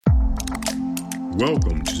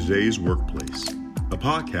Welcome to Today's Workplace, a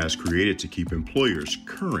podcast created to keep employers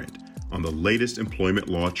current on the latest employment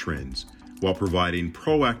law trends while providing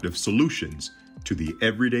proactive solutions to the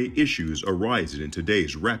everyday issues arising in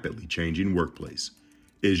today's rapidly changing workplace.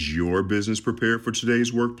 Is your business prepared for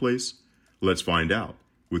today's workplace? Let's find out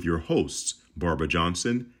with your hosts, Barbara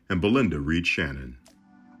Johnson and Belinda Reed Shannon.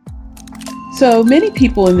 So many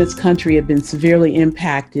people in this country have been severely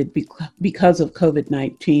impacted because of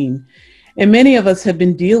COVID-19. And many of us have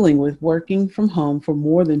been dealing with working from home for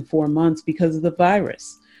more than 4 months because of the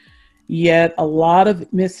virus. Yet a lot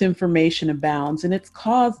of misinformation abounds, and it's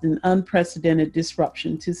caused an unprecedented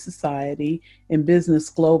disruption to society and business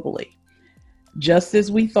globally. Just as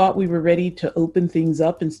we thought we were ready to open things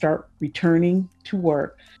up and start returning to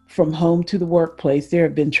work from home to the workplace, there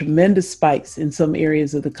have been tremendous spikes in some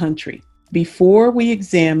areas of the country. Before we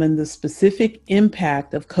examine the specific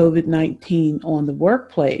impact of COVID-19 on the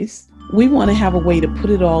workplace, we want to have a way to put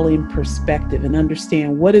it all in perspective and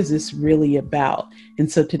understand what is this really about.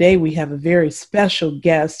 And so today we have a very special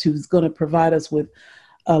guest who's going to provide us with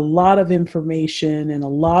a lot of information and a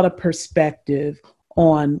lot of perspective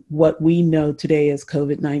on what we know today as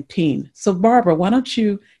COVID-19. So Barbara, why don't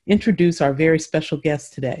you introduce our very special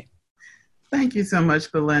guest today? Thank you so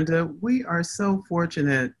much, Belinda. We are so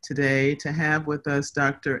fortunate today to have with us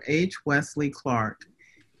Dr. H. Wesley Clark.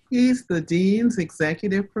 He's the Dean's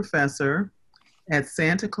Executive Professor at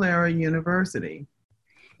Santa Clara University.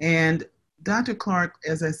 And Dr. Clark,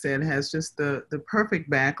 as I said, has just the perfect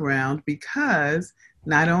background because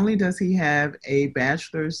not only does he have a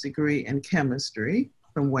bachelor's degree in chemistry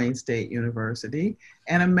from Wayne State University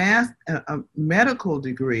and a medical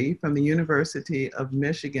degree from the University of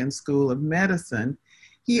Michigan School of Medicine,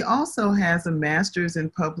 he also has a master's in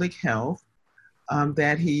public health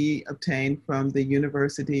that he obtained from the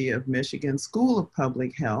University of Michigan School of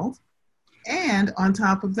Public Health. And on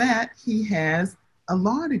top of that, he has a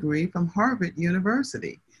law degree from Harvard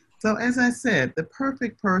University. So as I said, the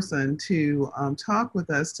perfect person to talk with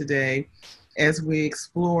us today as we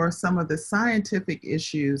explore some of the scientific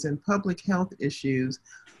issues and public health issues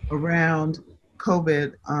around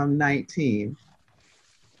COVID-19.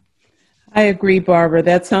 I agree, Barbara.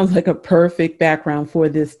 That sounds like a perfect background for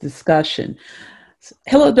this discussion.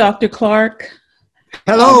 Hello, Dr. Clark.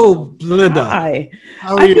 Hello, Linda. Hi.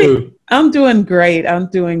 How are you? I'm doing great.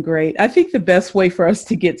 I think the best way for us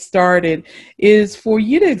to get started is for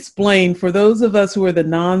you to explain, for those of us who are the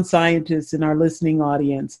non-scientists in our listening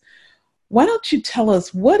audience, why don't you tell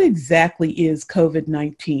us what exactly is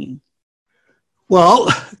COVID-19? Well,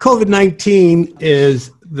 COVID-19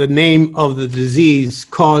 is the name of the disease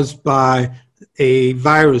caused by a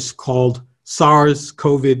virus called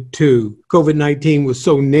SARS-CoV-2. COVID-19 was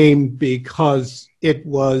so named because it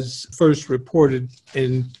was first reported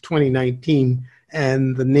in 2019,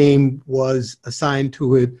 and the name was assigned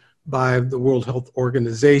to it by the World Health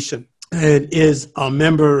Organization. It is a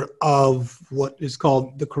member of what is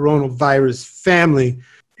called the coronavirus family,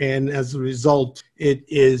 and as a result, it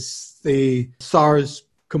is the SARS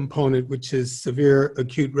component, which is severe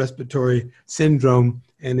acute respiratory syndrome,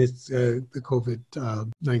 and it's the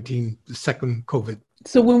COVID-19, the second COVID.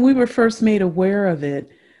 So when we were first made aware of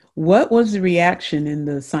it, what was the reaction in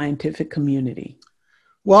the scientific community?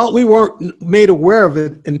 Well, we weren't made aware of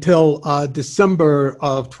it until December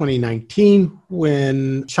of 2019,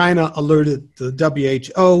 when China alerted the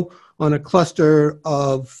WHO on a cluster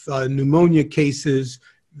of pneumonia cases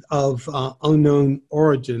of unknown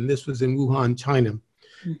origin. This was in Wuhan, China.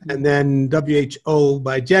 Mm-hmm. And then WHO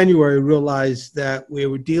by January realized that we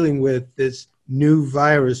were dealing with this new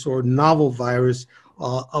virus or novel virus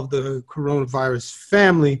of the coronavirus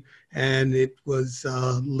family, and it was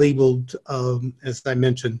labeled, as I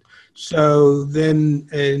mentioned. So then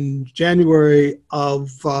in January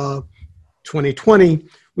of 2020,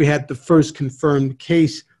 we had the first confirmed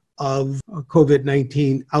case of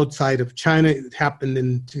COVID-19 outside of China. It happened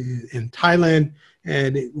in Thailand,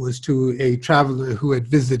 and it was to a traveler who had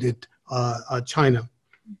visited China.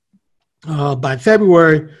 By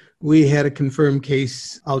February, we had a confirmed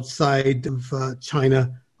case outside of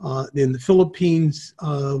China in the Philippines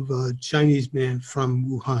of a Chinese man from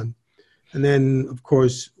Wuhan. And then, of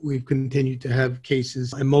course, we've continued to have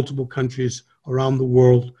cases in multiple countries around the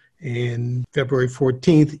world. And February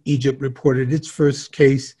 14th, Egypt reported its first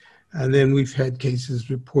case. And then we've had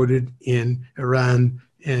cases reported in Iran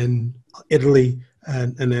and Italy,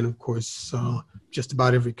 and then, of course, just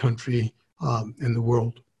about every country in the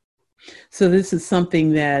world. So this is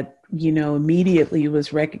something that, immediately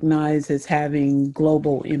was recognized as having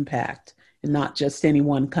global impact and not just any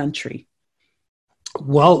one country.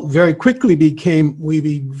 Well, we very quickly became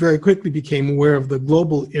aware of the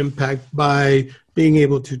global impact by being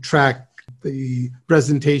able to track the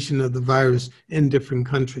presentation of the virus in different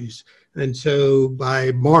countries. And so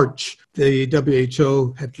by March, the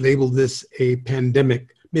WHO had labeled this a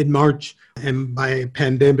pandemic, mid-March. And by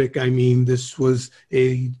pandemic, I mean this was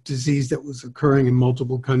a disease that was occurring in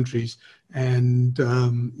multiple countries and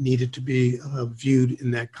needed to be viewed in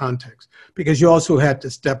that context. Because you also had to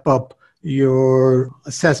step up your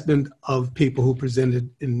assessment of people who presented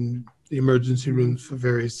in the emergency rooms for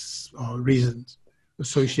various reasons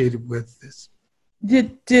associated with this.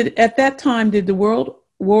 Did at that time, did the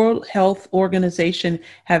World Health Organization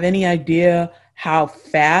have any idea how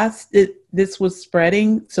fast this was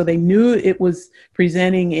spreading? So they knew it was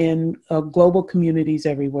presenting in global communities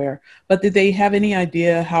everywhere, but did they have any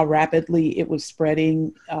idea how rapidly it was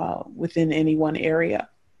spreading within any one area?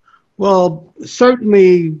 Well,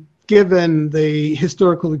 certainly given the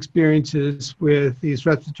historical experiences with these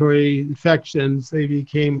respiratory infections, they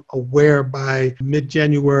became aware by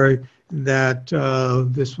mid-January that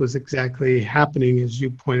this was exactly happening, as you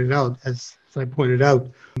pointed out. As I pointed out,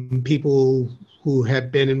 people who had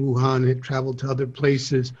been in Wuhan had traveled to other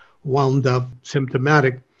places, wound up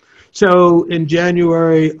symptomatic. So in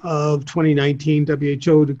January of 2019,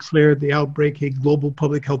 WHO declared the outbreak a global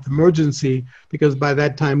public health emergency because by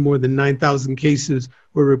that time, more than 9,000 cases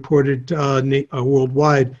were reported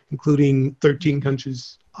worldwide, including 13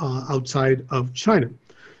 countries outside of China.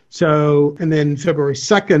 So, and then February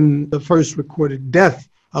 2nd, the first recorded death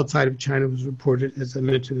outside of China was reported, as I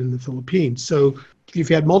mentioned, in the Philippines. So if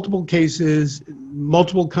you had multiple cases,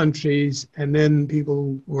 multiple countries, and then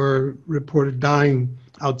people were reported dying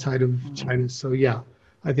outside of China. So yeah,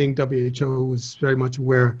 I think WHO was very much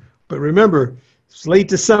aware. But remember, it's late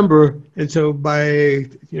December, and so by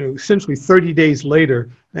essentially 30 days later,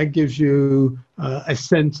 that gives you a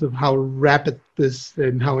sense of how rapid this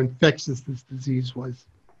and how infectious this disease was,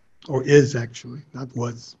 or is actually, not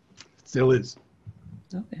was, still is.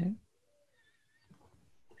 Okay.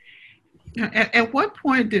 At what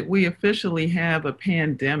point did we officially have a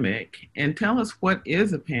pandemic? And tell us, what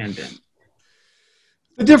is a pandemic?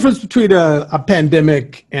 The difference between a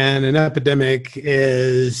pandemic and an epidemic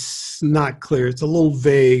is not clear. It's a little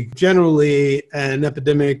vague. Generally, an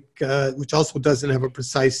epidemic, which also doesn't have a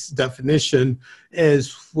precise definition,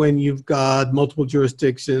 is when you've got multiple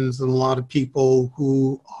jurisdictions and a lot of people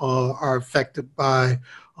who are affected by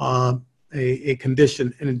a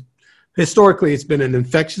condition. And historically, it's been an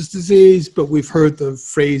infectious disease, but we've heard the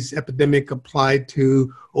phrase epidemic applied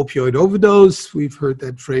to opioid overdose. We've heard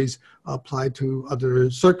that phrase applied to other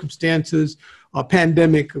circumstances. A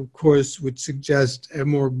pandemic, of course, would suggest a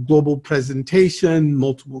more global presentation,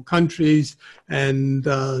 multiple countries, and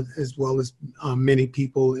as well as many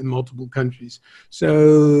people in multiple countries.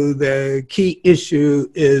 So the key issue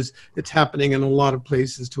is it's happening in a lot of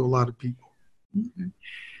places to a lot of people. Mm-hmm.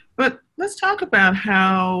 But let's talk about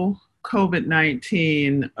how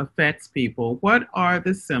COVID-19 affects people. What are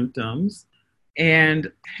the symptoms,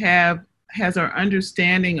 and has our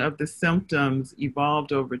understanding of the symptoms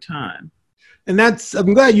evolved over time? And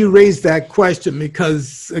I'm glad you raised that question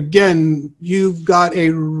because, again, you've got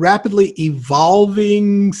a rapidly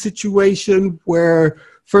evolving situation where,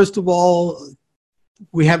 first of all,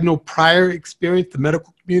 we have no prior experience. The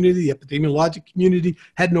medical community, the epidemiologic community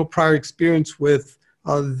had no prior experience with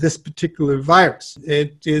this particular virus.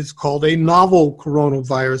 It is called a novel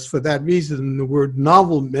coronavirus for that reason. The word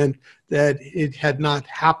novel meant that it had not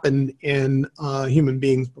happened in human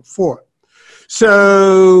beings before.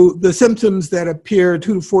 So the symptoms that appear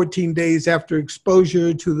 2 to 14 days after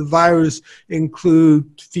exposure to the virus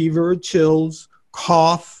include fever, chills,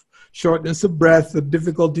 cough, shortness of breath, or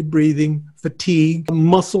difficulty breathing, fatigue,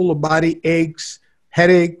 muscle or body aches,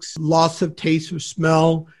 headaches, loss of taste or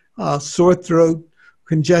smell, sore throat,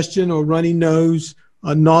 congestion or runny nose,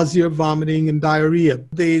 nausea, vomiting, and diarrhea.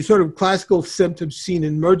 The sort of classical symptoms seen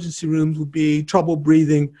in emergency rooms would be trouble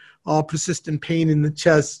breathing, persistent pain in the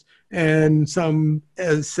chest, and some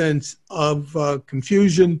sense of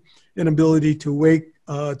confusion, inability to wake,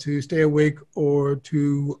 to stay awake, or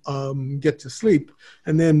to get to sleep,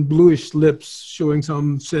 and then bluish lips showing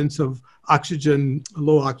some sense of oxygen,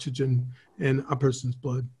 low oxygen in a person's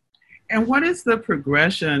blood. And what is the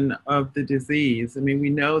progression of the disease? I mean, we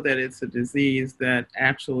know that it's a disease that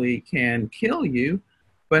actually can kill you,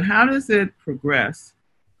 but how does it progress?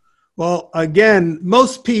 Well, again,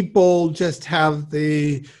 most people just have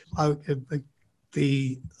the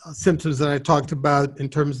symptoms that I talked about in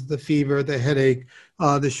terms of the fever, the headache,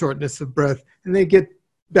 the shortness of breath, and they get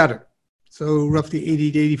better. So roughly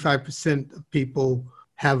 80 to 85% of people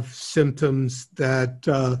have symptoms that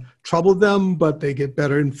trouble them, but they get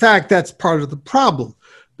better. In fact, that's part of the problem,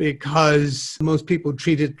 because most people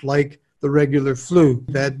treat it like the regular flu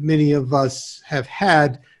that many of us have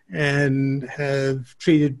had and have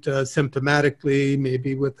treated symptomatically,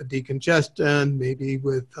 maybe with a decongestant, maybe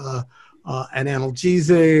with an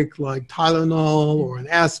analgesic like Tylenol or an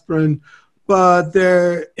aspirin. But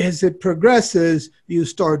as it progresses, you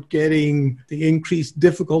start getting the increased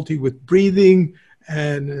difficulty with breathing.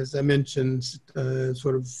 And as I mentioned,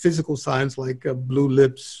 sort of physical signs like blue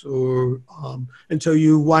lips, until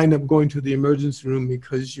you wind up going to the emergency room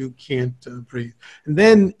because you can't breathe. And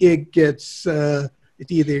then it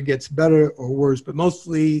either gets better or worse, but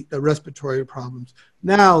mostly the respiratory problems.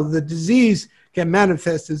 Now, the disease can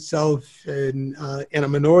manifest itself in a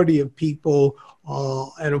minority of people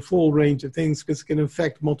and a full range of things, because it can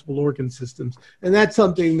affect multiple organ systems. And that's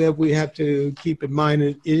something that we have to keep in mind.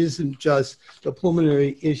 It isn't just the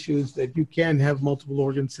pulmonary issues, that you can have multiple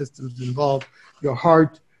organ systems involved, your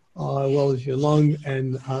heart, as well as your lung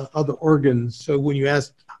and other organs. So when you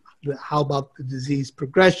ask how about the disease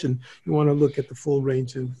progression, you want to look at the full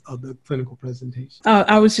range of the clinical presentation.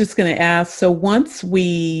 I was just going to ask, so once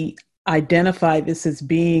we identify this as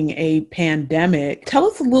being a pandemic, tell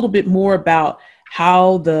us a little bit more about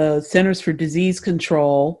how the Centers for Disease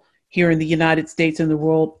Control here in the United States and the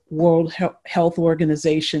World Health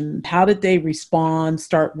Organization, how did they respond,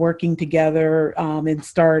 start working together, and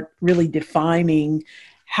start really defining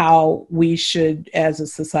how we should, as a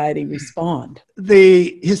society, respond?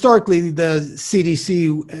 Historically, the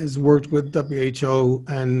CDC has worked with WHO,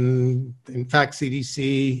 and in fact,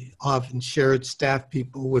 CDC often shared staff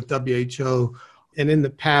people with WHO. And in the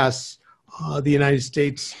past, the United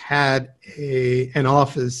States had an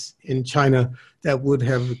office in China that would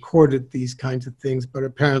have recorded these kinds of things, but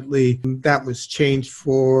apparently that was changed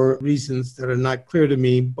for reasons that are not clear to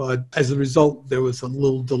me. But as a result, there was a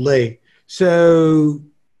little delay. So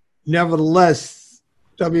nevertheless,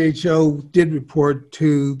 WHO did report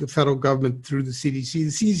to the federal government through the CDC.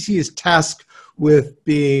 The CDC is tasked with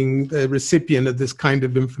being the recipient of this kind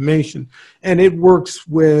of information, and it works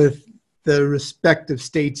with the respective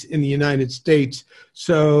states in the United States.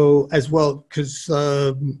 So as well, because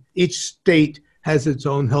each state has its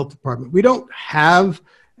own health department. We don't have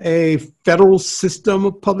a federal system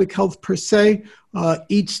of public health per se.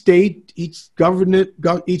 Each state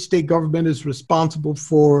government is responsible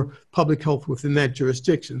for public health within that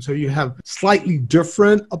jurisdiction. So you have slightly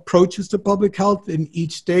different approaches to public health in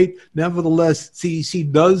each state. Nevertheless,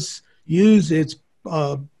 CDC does use its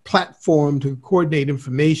platform to coordinate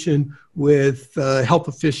information with health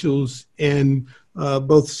officials in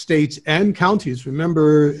both states and counties.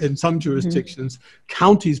 Remember, in some jurisdictions,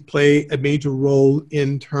 counties play a major role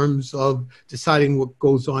in terms of deciding what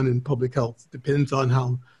goes on in public health. Depends on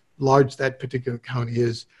how large that particular county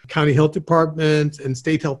is. County health departments and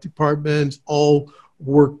state health departments all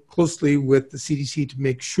work closely with the CDC to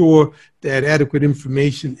make sure that adequate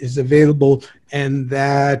information is available, and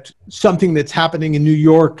that something that's happening in New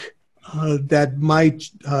York that might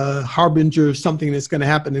harbinger something that's going to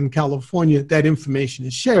happen in California, that information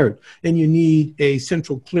is shared. And you need a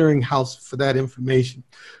central clearinghouse for that information.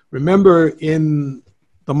 Remember, in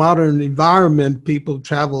the modern environment, people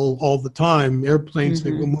travel all the time, airplanes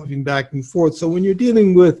that go moving back and forth. So when you're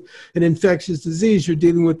dealing with an infectious disease, you're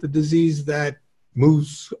dealing with the disease that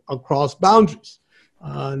moves across boundaries.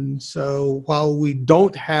 And so while we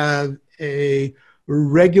don't have a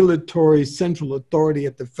regulatory central authority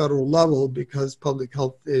at the federal level, because public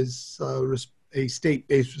health is a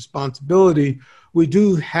state-based responsibility, we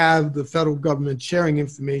do have the federal government sharing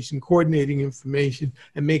information, coordinating information,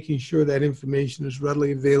 and making sure that information is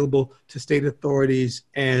readily available to state authorities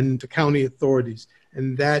and to county authorities.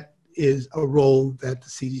 And that is a role that the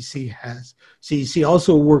CDC has. CDC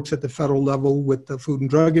also works at the federal level with the Food and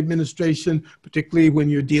Drug Administration, particularly when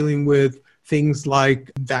you're dealing with things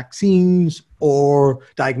like vaccines or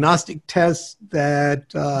diagnostic tests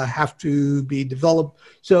that have to be developed.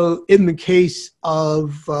 So in the case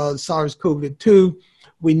of SARS-CoV-2,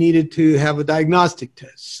 we needed to have a diagnostic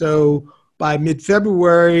test. So by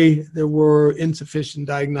mid-February, there were insufficient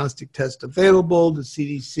diagnostic tests available. The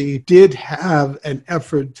CDC did have an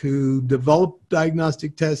effort to develop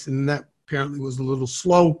diagnostic tests, and that apparently was a little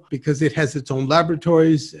slow because it has its own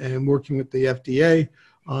laboratories and working with the FDA.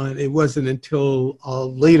 It wasn't until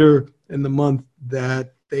later in the month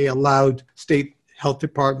that they allowed state health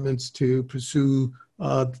departments to pursue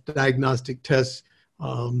diagnostic tests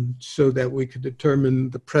so that we could determine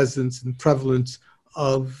the presence and prevalence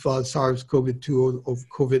of SARS-CoV-2 or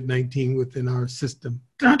COVID-19 within our system.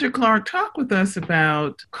 Dr. Clark, talk with us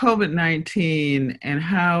about COVID-19 and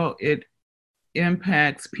how it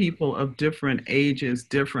impacts people of different ages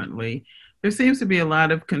differently. There seems to be a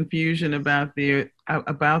lot of confusion about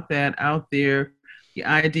that out there. The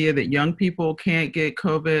idea that young people can't get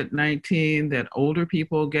COVID-19, that older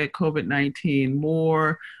people get COVID-19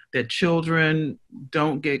 more, that children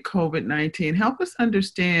don't get COVID-19. Help us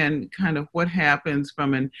understand kind of what happens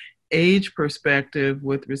from an age perspective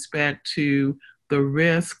with respect to the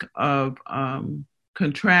risk of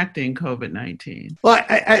contracting COVID-19. Well,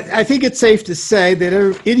 I think it's safe to say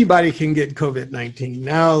that anybody can get COVID-19.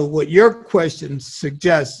 Now, what your question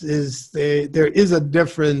suggests is there is a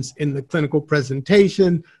difference in the clinical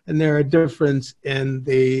presentation, and there are a difference in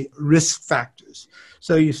the risk factors.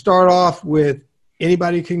 So you start off with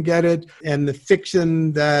anybody can get it, and the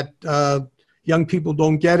fiction that young people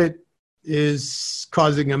don't get it is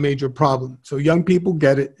causing a major problem. So young people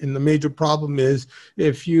get it, and the major problem is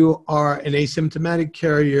if you are an asymptomatic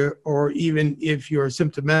carrier, or even if you're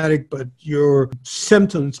symptomatic but your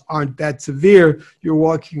symptoms aren't that severe, you're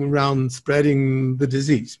walking around spreading the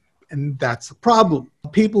disease. And that's a problem.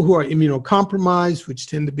 People who are immunocompromised, which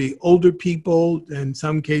tend to be older people, in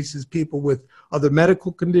some cases people with other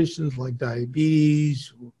medical conditions like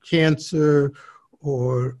diabetes, or cancer,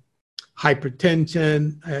 or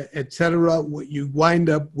hypertension, etc. What you wind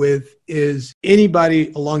up with is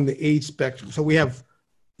anybody along the age spectrum. So we have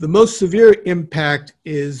the most severe impact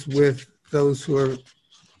is with those who are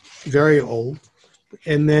very old,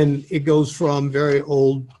 and then it goes from very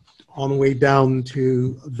old on the way down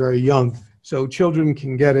to very young. So children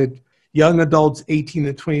can get it. Young adults, 18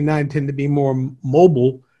 to 29, tend to be more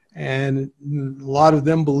mobile, and a lot of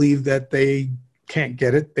them believe that they can't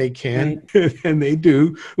get it. They can, right. And they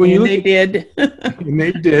do. And they did. And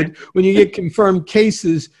they did. When you get confirmed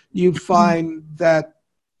cases, you find that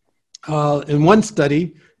in one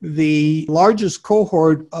study, the largest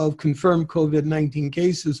cohort of confirmed COVID-19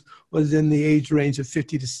 cases was in the age range of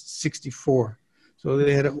 50 to 64. So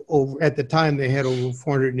they had at the time, they had over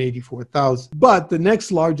 484,000. But the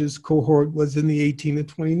next largest cohort was in the 18 to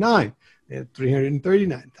 29. They had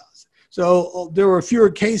 339,000. So there were fewer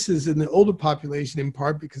cases in the older population, in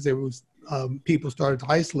part because there was people started to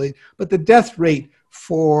isolate. But the death rate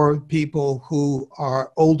for people who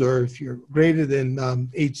are older, if you're greater than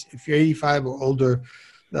if you're 85 or older,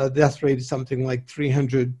 the death rate is something like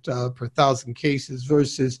 300 per 1,000 cases,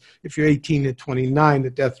 versus if you're 18 to 29, the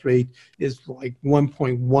death rate is like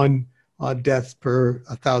 1.1 deaths per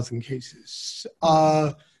 1,000 cases,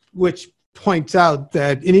 which points out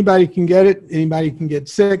that anybody can get it, anybody can get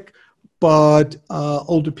sick, but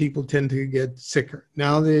older people tend to get sicker.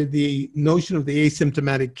 Now, the notion of the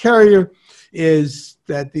asymptomatic carrier is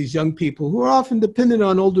that these young people, who are often dependent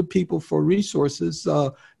on older people for resources,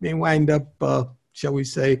 may wind up, shall we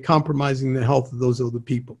say, compromising the health of those older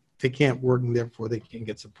people. They can't work, and therefore they can't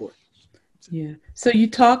get support. Yeah. So you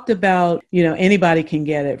talked about, anybody can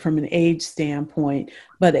get it from an age standpoint,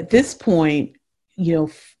 but at this point,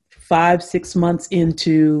 5-6 months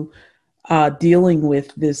into dealing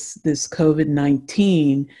with this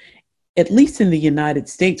COVID-19, at least in the United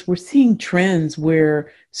States, we're seeing trends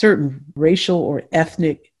where certain racial or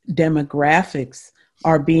ethnic demographics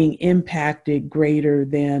are being impacted greater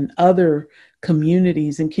than other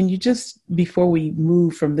communities. And can you just, before we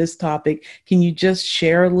move from this topic, can you just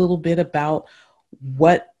share a little bit about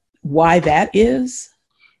why that is?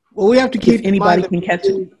 Well, we have to keep anybody can catch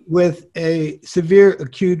it with a severe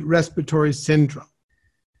acute respiratory syndrome.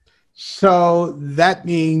 So that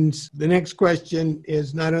means the next question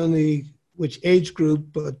is not only which age group,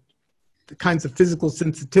 but the kinds of physical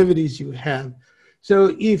sensitivities you have.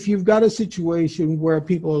 So if you've got a situation where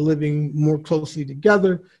people are living more closely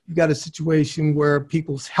together, you've got a situation where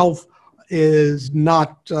people's health is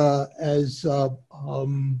not as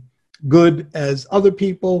good as other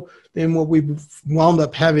people, then what we've wound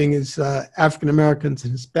up having is African Americans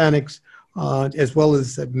and Hispanics, as well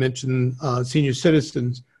as I've mentioned senior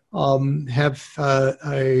citizens, have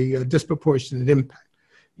a disproportionate impact.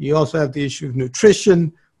 You also have the issue of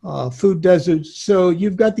nutrition, food deserts. So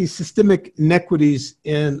you've got these systemic inequities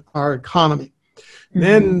in our economy. Mm-hmm.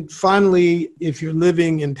 Then finally, if you're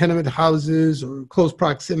living in tenement houses or close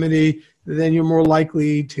proximity, then you're more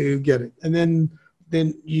likely to get it. And then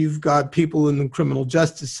you've got people in the criminal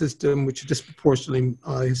justice system, which are disproportionately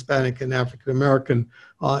Hispanic and African American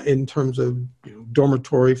in terms of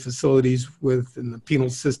dormitory facilities within the penal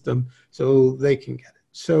system, so they can get it.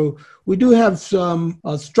 So we do have some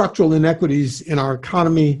structural inequities in our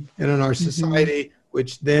economy and in our society, mm-hmm.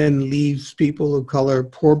 which then leaves people of color,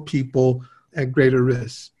 poor people, at greater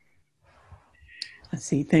risk. I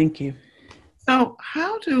see. Thank you. So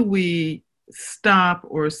how do we stop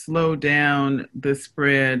or slow down the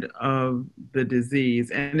spread of the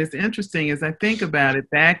disease? And it's interesting as I think about it,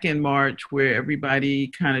 back in March, where everybody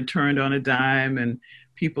kind of turned on a dime and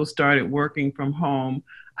people started working from home,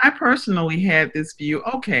 I personally had this view,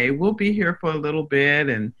 okay, we'll be here for a little bit,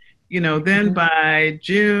 and then by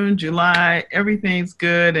June, July, everything's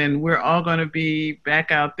good and we're all going to be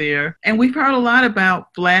back out there. And we've heard a lot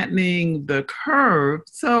about flattening the curve.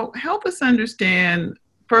 So help us understand,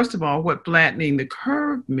 first of all, what flattening the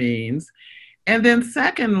curve means. And then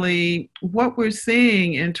secondly, what we're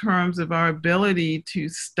seeing in terms of our ability to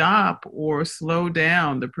stop or slow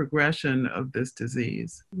down the progression of this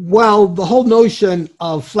disease. Well, the whole notion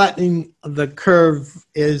of flattening the curve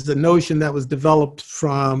is the notion that was developed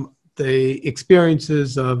from the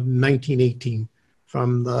experiences of 1918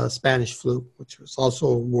 from the Spanish flu, which was also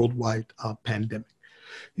a worldwide pandemic.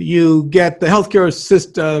 You get the healthcare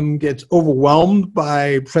system gets overwhelmed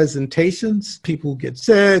by presentations. People get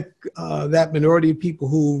sick. That minority of people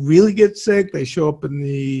who really get sick, they show up in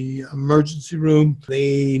the emergency room.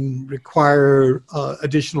 They require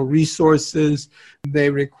additional resources. They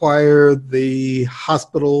require the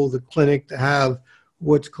hospital, the clinic to have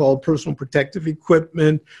what's called personal protective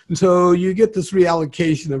equipment. And so you get this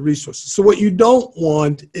reallocation of resources. So what you don't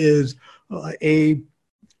want is a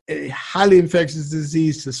highly infectious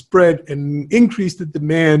disease to spread and increase the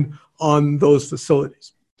demand on those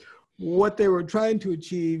facilities. What they were trying to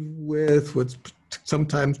achieve with what's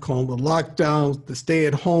sometimes called the lockdowns, the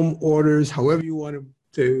stay-at-home orders, however you want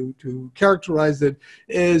to characterize it,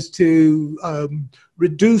 is to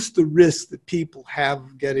reduce the risk that people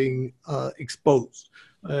have getting exposed.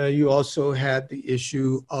 You also had the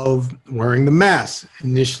issue of wearing the mask.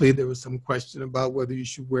 Initially, there was some question about whether you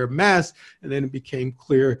should wear masks, and then it became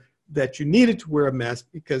clear that you needed to wear a mask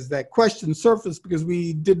because that question surfaced because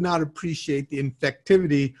we did not appreciate the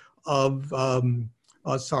infectivity of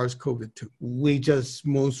SARS-CoV-2. We just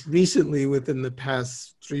most recently, within the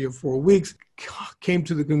past 3 or 4 weeks, came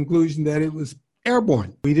to the conclusion that it was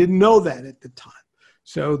airborne. We didn't know that at the time.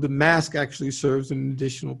 So the mask actually serves an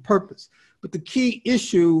additional purpose. But the key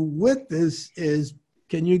issue with this is,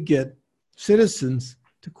 can you get citizens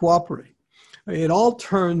to cooperate? It all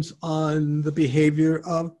turns on the behavior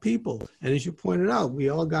of people. And as you pointed out, we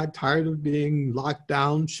all got tired of being locked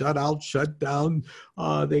down, shut out, shut down.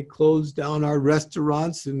 They closed down our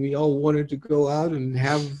restaurants and we all wanted to go out and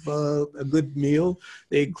have a good meal.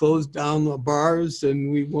 They closed down the bars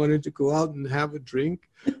and we wanted to go out and have a drink.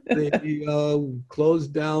 They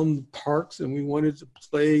closed down parks and we wanted to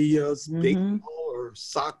play baseball or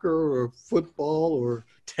soccer or football or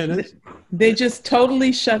tennis. They just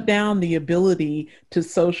totally shut down the ability to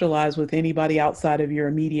socialize with anybody outside of your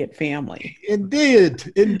immediate family.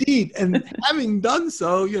 Indeed. And having done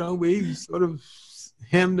so, we sort of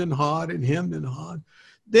hemmed and hawed.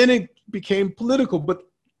 Then it became political. But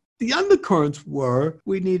the undercurrents were,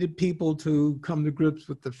 we needed people to come to grips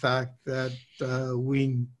with the fact that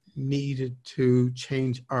we needed to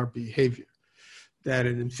change our behavior. That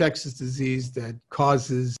an infectious disease that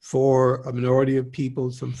causes for a minority of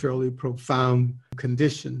people some fairly profound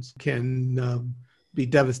conditions can be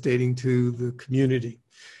devastating to the community.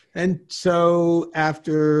 And so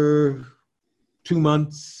after 2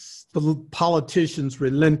 months, the politicians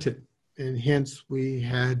relented, and hence we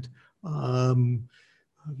had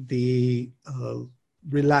the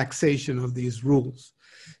relaxation of these rules.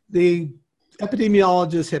 The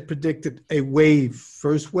epidemiologists had predicted a wave.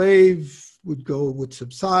 First wave would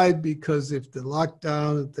subside because if the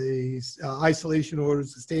lockdown, the isolation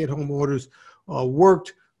orders, the stay-at-home orders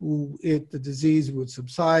worked, the disease would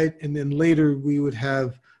subside, and then later we would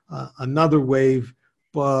have another wave,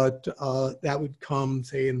 but that would come,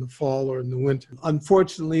 say, in the fall or in the winter.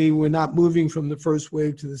 Unfortunately, we're not moving from the first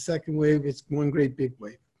wave to the second wave. It's one great big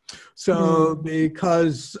wave. So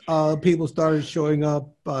because people started showing up,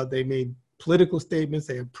 they made political statements,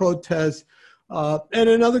 they had protests. And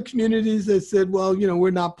in other communities, they said, well, we're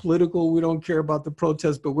not political. We don't care about the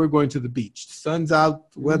protests, but we're going to the beach. The sun's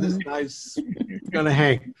out, the weather's nice, we're going to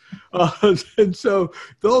hang. And so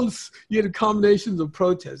you had combinations of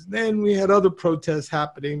protests. Then we had other protests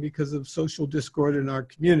happening because of social discord in our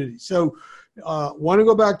community. So want to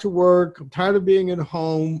go back to work. I'm tired of being at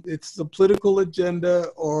home. It's the political agenda,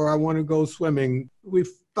 or I want to go swimming. We've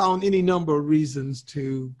found any number of reasons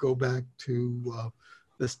to go back to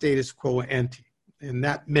the status quo ante, and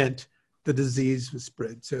that meant the disease was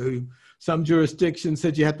spread. So some jurisdictions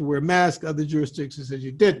said you had to wear a mask, other jurisdictions said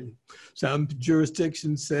you didn't. Some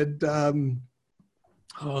jurisdictions said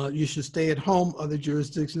You should stay at home. Other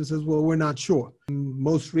jurisdictions says, well, we're not sure.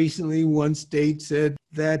 Most recently, one state said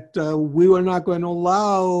that we were not going to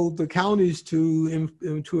allow the counties to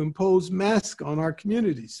impose masks on our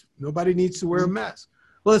communities. Nobody needs to wear a mask.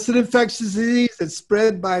 Well, it's an infectious disease that's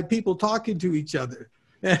spread by people talking to each other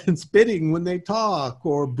and spitting when they talk,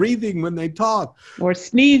 or breathing when they talk, or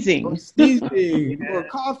sneezing, or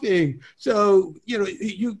coughing. So,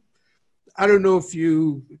 I don't know if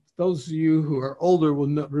those of you who are older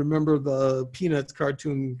will remember the Peanuts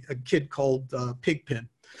cartoon, a kid called Pigpen.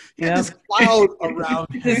 He had this cloud around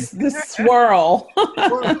this swirl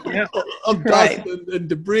of dust and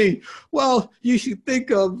debris. Well, you should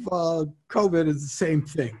think of COVID as the same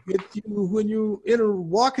thing. When you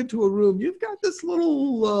walk into a room, you've got this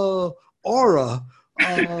little aura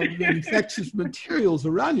of infectious materials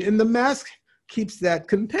around you, and the mask keeps that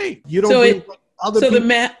contained. You don't.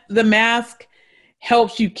 The mask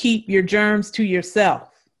helps you keep your germs to yourself.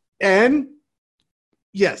 And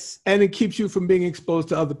yes, and it keeps you from being exposed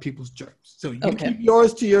to other people's germs. So you keep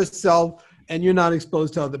yours to yourself, and you're not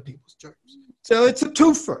exposed to other people's germs. So it's a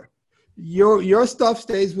twofer. Your stuff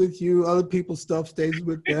stays with you, other people's stuff stays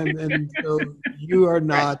with them, and so you are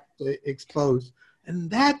not exposed. And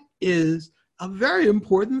that is a very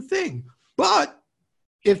important thing. But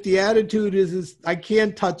if the attitude is I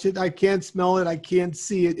can't touch it, I can't smell it, I can't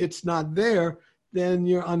see it, it's not there, then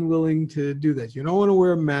you're unwilling to do that. You don't want to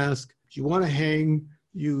wear a mask. You want to hang.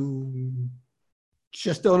 You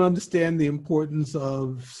just don't understand the importance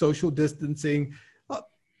of social distancing.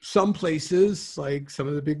 Some places, like some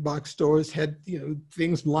of the big box stores, had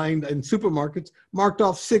things lined in supermarkets marked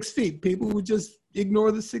off 6 feet. People would just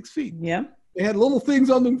ignore the 6 feet. Yeah, they had little things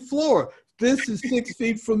on the floor. This is 6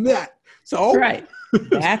 feet from that. So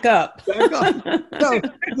back up. Back up. So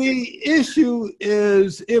the issue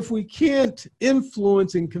is, if we can't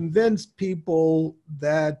influence and convince people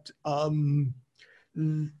that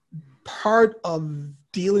part of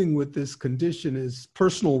dealing with this condition is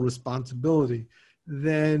personal responsibility,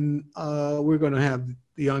 then we're going to have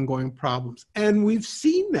the ongoing problems. And we've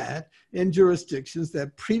seen that in jurisdictions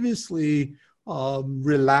that previously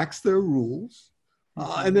relaxed their rules.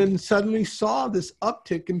 And then suddenly saw this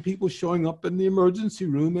uptick in people showing up in the emergency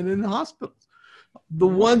room and in the hospitals. The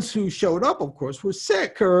ones who showed up, of course, were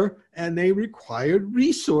sicker, and they required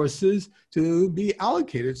resources to be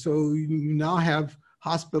allocated. So you now have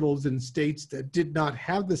hospitals in states that did not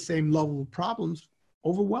have the same level of problems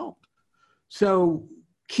overwhelmed. So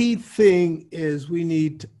key thing is we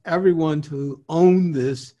need everyone to own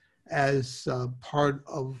this as part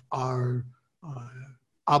of our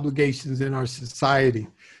obligations in our society,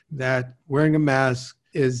 that wearing a mask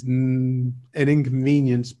is an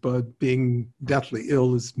inconvenience, but being deathly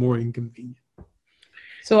ill is more inconvenient.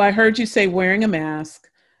 So I heard you say wearing a mask,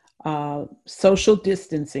 social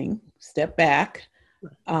distancing, step back,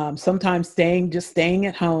 sometimes staying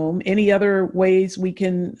at home. Any other ways we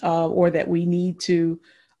can, or that we need to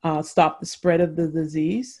stop the spread of the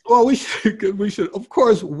disease? Well, we should, of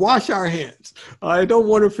course, wash our hands. I don't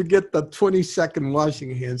want to forget the 20-second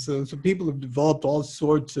washing hands. So people have developed all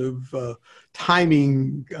sorts of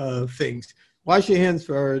timing things. Wash your hands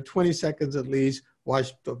for 20 seconds at least.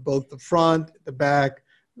 Wash both the front, the back.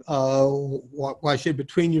 Wash it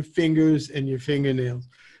between your fingers and your fingernails.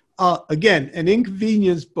 Again, an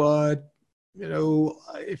inconvenience, but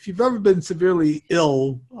if you've ever been severely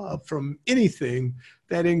ill from anything,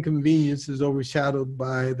 that inconvenience is overshadowed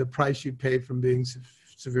by the price you pay from being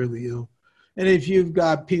severely ill. And if you've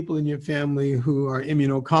got people in your family who are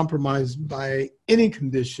immunocompromised by any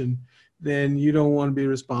condition, then you don't want to be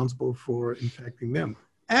responsible for infecting them.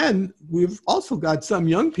 And we've also got some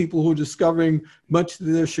young people who are discovering, much to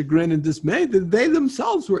their chagrin and dismay, that they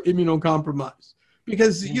themselves were immunocompromised.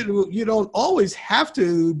 Because you don't always have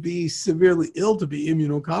to be severely ill to be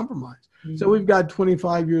immunocompromised. Mm-hmm. So we've got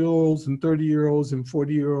 25-year-olds and 30-year-olds and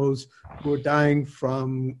 40-year-olds who are dying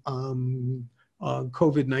from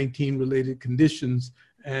COVID-19 related conditions.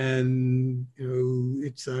 And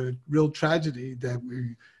it's a real tragedy that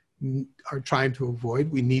we are trying to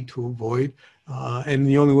avoid, we need to avoid. And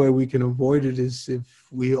the only way we can avoid it is if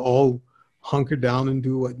we all hunker down and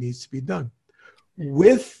do what needs to be done.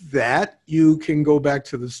 With that, you can go back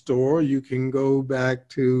to the store, you can go back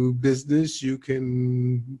to business,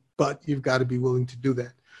 but you've got to be willing to do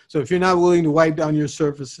that. So if you're not willing to wipe down your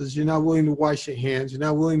surfaces, you're not willing to wash your hands, you're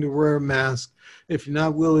not willing to wear a mask, if you're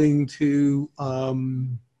not willing to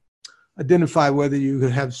identify whether you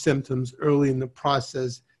have symptoms early in the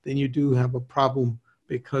process, then you do have a problem,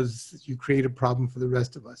 because you create a problem for the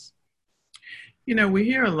rest of us. We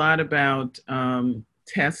hear a lot about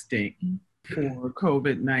testing for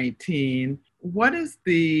COVID-19. what is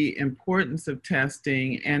the importance of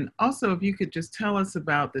testing? And also, if you could just tell us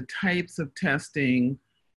about the types of testing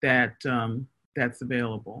that that's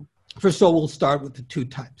available. First of all, we'll start with the two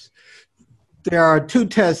types. There are two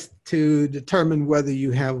tests to determine whether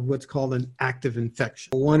you have what's called an active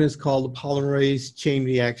infection. One is called the polymerase chain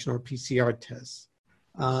reaction, or PCR test.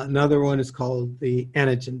 Another one is called the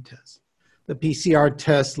antigen test. The PCR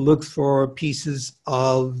test looks for pieces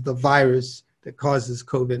of the virus that causes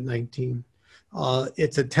COVID-19.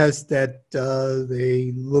 It's a test that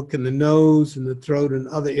they look in the nose and the throat and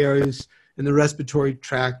other areas in the respiratory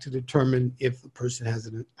tract to determine if a person has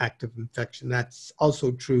an active infection. That's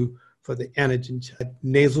also true for the antigen test.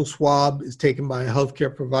 Nasal swab is taken by a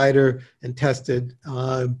healthcare provider and tested.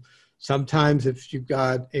 Sometimes if you've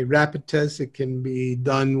got a rapid test, it can be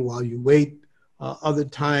done while you wait. Other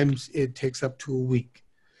times it takes up to a week.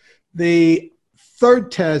 The third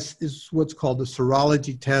test is what's called a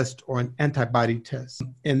serology test or an antibody test.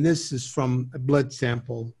 And this is from a blood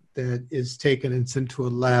sample that is taken and sent to a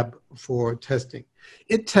lab for testing.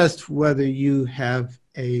 It tests whether you have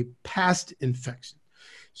a past infection.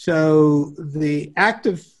 So the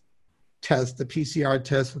active test, the PCR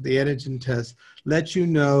test or the antigen test, lets you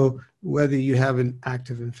know whether you have an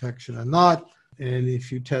active infection or not. And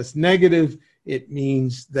if you test negative, it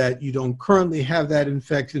means that you don't currently have that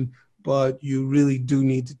infection, but you really do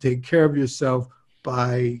need to take care of yourself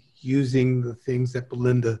by using the things that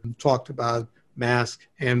Belinda talked about: mask,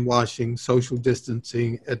 hand washing, social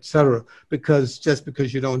distancing, etc. Because just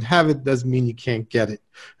because you don't have it doesn't mean you can't get it.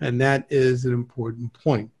 And that is an important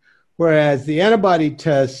point. Whereas the antibody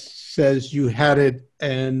test says you had it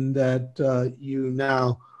and that you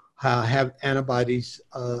now have antibodies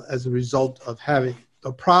as a result of having it.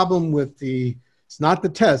 The problem with it's not the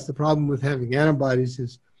test, the problem with having antibodies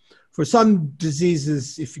is for some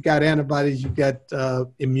diseases, if you got antibodies, you get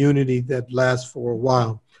immunity that lasts for a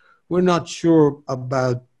while. We're not sure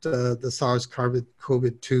about the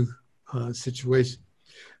SARS-CoV-2 situation.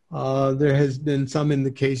 There has been some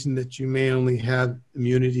indication that you may only have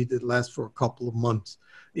immunity that lasts for a couple of months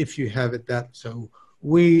if you have it that. So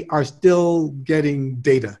we are still getting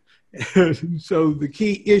data. So the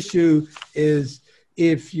key issue is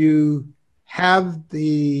if you have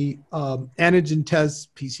the antigen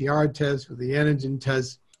test, PCR test, or the antigen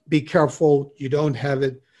test, be careful you don't have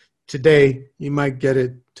it today, you might get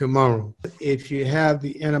it tomorrow. If you have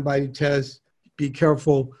the antibody test, be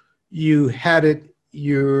careful you had it.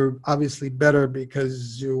 You're obviously better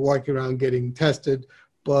because you're walking around getting tested,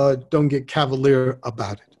 but don't get cavalier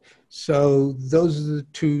about it. So those are the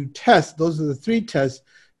two tests. Those are the three tests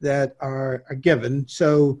that are given.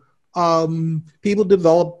 So people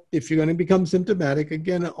develop, if you're going to become symptomatic,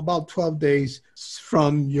 again, about 12 days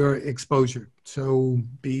from your exposure. So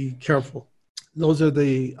be careful. Those are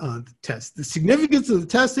the tests. The significance of the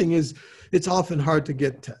testing is it's often hard to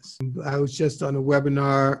get tests. I was just on a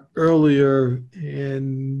webinar earlier,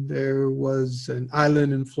 and there was an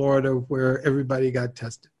island in Florida where everybody got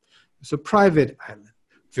tested. It's a private island,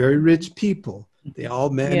 very rich people. They all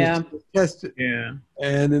managed to get tested. Yeah.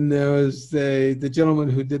 And then there was the gentleman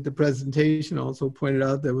who did the presentation also pointed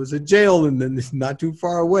out there was a jail and then it's not too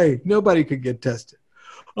far away. Nobody could get tested.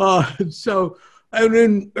 And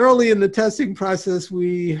then early in the testing process,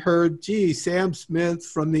 we heard, gee, Sam Smith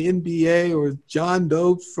from the NBA or John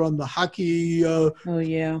Doe from the hockey.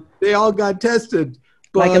 They all got tested.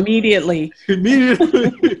 But like immediately,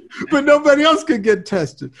 but nobody else could get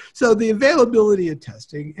tested. So the availability of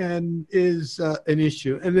testing is an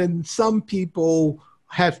issue. And then some people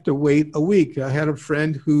have to wait a week. I had a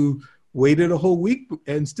friend who waited a whole week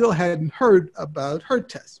and still hadn't heard about her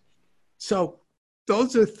test. So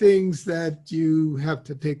those are things that you have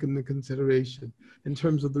to take into consideration in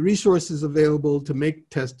terms of the resources available to make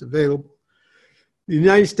tests available. The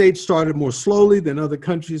United States started more slowly than other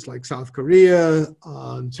countries like South Korea,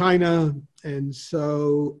 China. And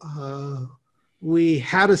so we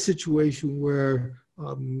had a situation where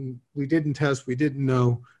we didn't test, we didn't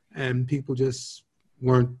know, and people just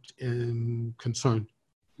weren't concerned.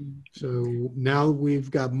 So now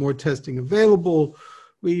we've got more testing available.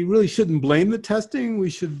 We really shouldn't blame the testing.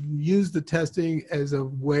 We should use the testing as a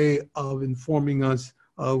way of informing us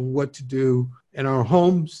of what to do in our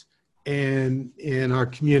homes and in our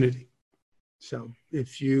community. So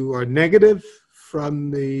if you are negative from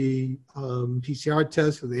the PCR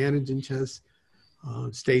test or the antigen test,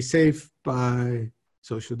 stay safe by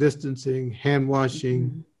social distancing, hand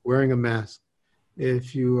washing, wearing a mask.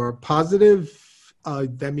 If you are positive,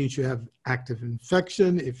 that means you have active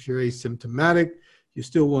infection. If you're asymptomatic, you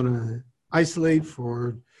still want to isolate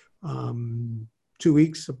for 2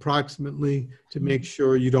 weeks approximately to make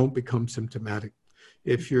sure you don't become symptomatic.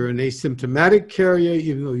 If you're an asymptomatic carrier,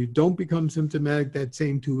 even though you don't become symptomatic, that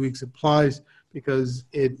same 2 weeks applies because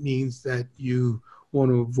it means that you want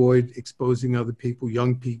to avoid exposing other people,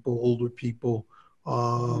 young people, older people,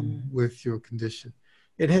 with your condition.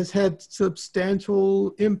 It has had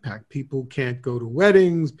substantial impact. People can't go to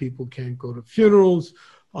weddings, people can't go to funerals.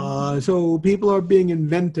 So people are being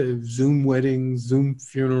inventive, Zoom weddings, Zoom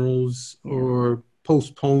funerals, or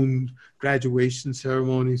postponed graduation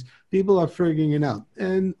ceremonies. People are figuring it out.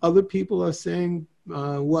 And other people are saying,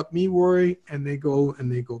 what me worry, and they go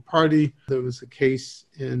party. There was a case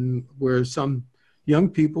where some young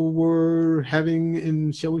people were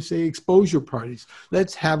having, shall we say, exposure parties.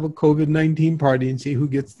 Let's have a COVID-19 party and see who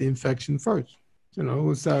gets the infection first. It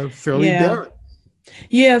was fairly daring.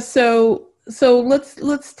 Yeah. So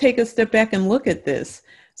let's take a step back and look at this.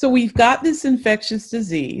 So we've got this infectious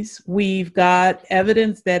disease. We've got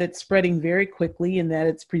evidence that it's spreading very quickly and that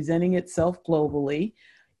it's presenting itself globally.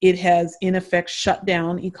 It has, in effect, shut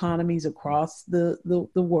down economies across the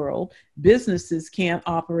world. Businesses can't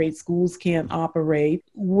operate. Schools can't operate.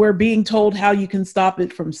 We're being told how you can stop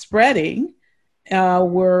it from spreading.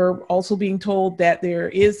 We're also being told that there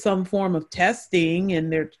is some form of testing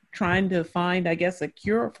and they're trying to find, I guess, a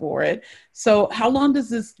cure for it. So how long does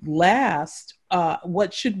this last?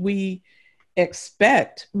 What should we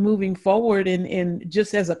expect moving forward? And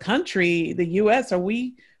just as a country, the U.S., are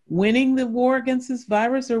we winning the war against this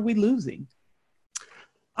virus, or are we losing?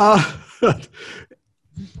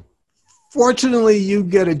 Fortunately, you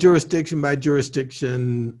get a jurisdiction by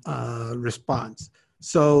jurisdiction response.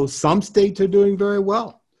 So some states are doing very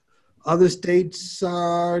well. Other states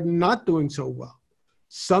are not doing so well.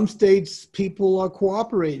 Some states, people are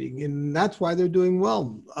cooperating, and that's why they're doing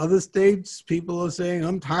well. Other states, people are saying,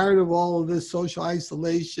 I'm tired of all of this social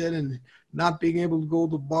isolation and not being able to go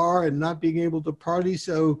to the bar and not being able to party,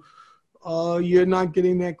 so you're not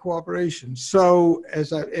getting that cooperation. So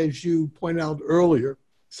as you pointed out earlier,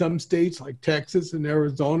 some states like Texas and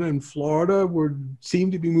Arizona and Florida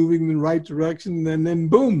seem to be moving in the right direction, and then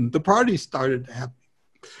boom, the parties started to happen.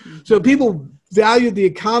 So people value the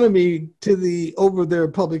economy over their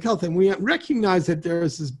public health, and we recognize that there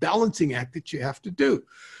is this balancing act that you have to do.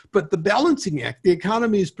 But the balancing act, the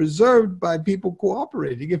economy is preserved by people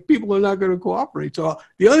cooperating. If people are not going to cooperate, so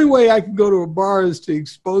the only way I can go to a bar is to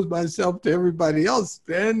expose myself to everybody else,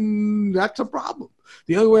 then that's a problem.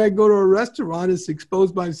 The only way I can go to a restaurant is to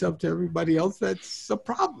expose myself to everybody else, that's a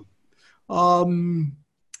problem.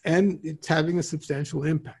 And it's having a substantial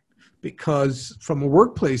impact. Because from a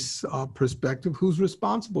workplace perspective, who's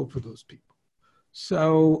responsible for those people?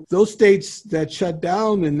 So those states that shut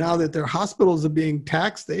down and now that their hospitals are being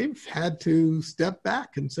taxed, they've had to step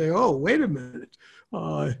back and say, oh, wait a minute.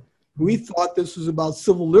 We thought this was about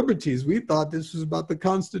civil liberties. We thought this was about the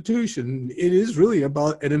Constitution. It is really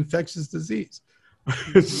about an infectious disease,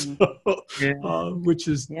 which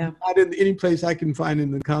is not in any place I can find in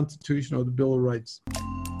the Constitution or the Bill of Rights.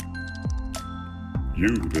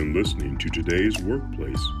 You've been listening to Today's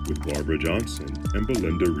Workplace with Barbara Johnson and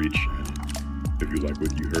Belinda Reed Shannon. If you like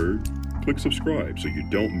what you heard, click subscribe so you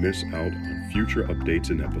don't miss out on future updates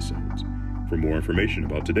and episodes. For more information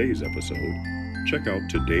about today's episode, check out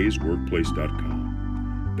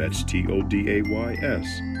todaysworkplace.com. That's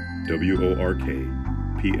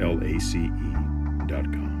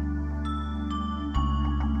TODAYSWORKPLACE.com.